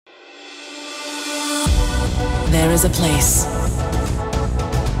There is a place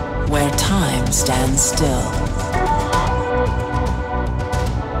where time stands still,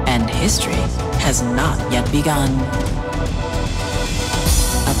 and history has not yet begun.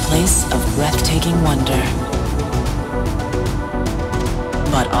 A place of breathtaking wonder,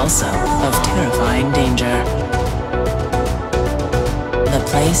 but also of terrifying danger. The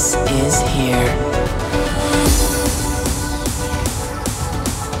place is here.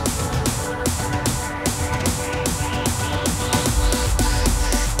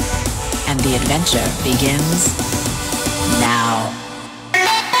 And the adventure begins now.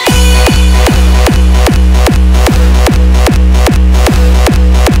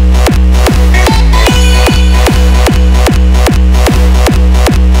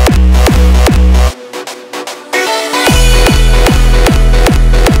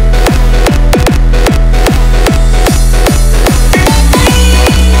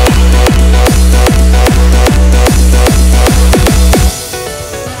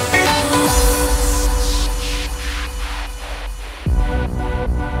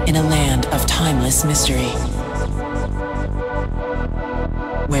 In a land of timeless mystery,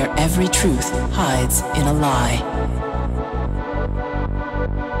 where every truth hides in a lie,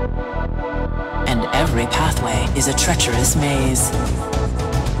 and every pathway is a treacherous maze.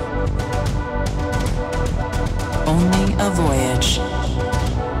 Only a voyage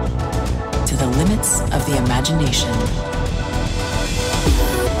to the limits of the imagination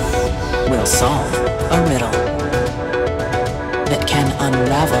will solve a riddle that can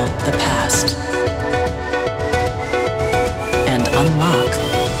unravel the past and unlock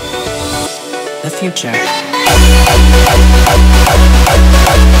the future.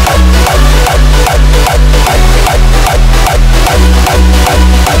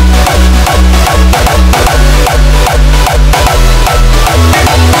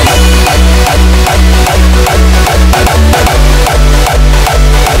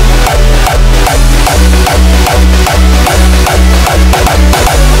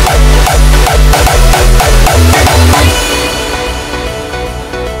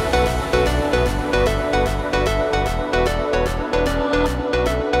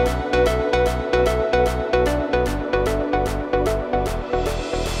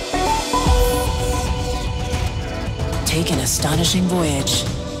 Take an astonishing voyage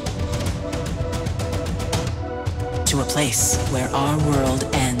to a place where our world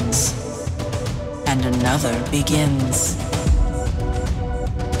ends and another begins.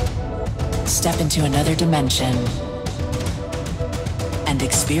 Step into another dimension and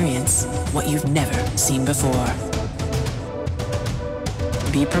experience what you've never seen before.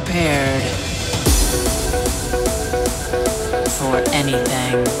 Be prepared for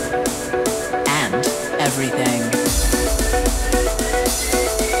anything and everything.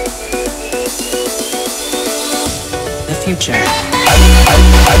 The future.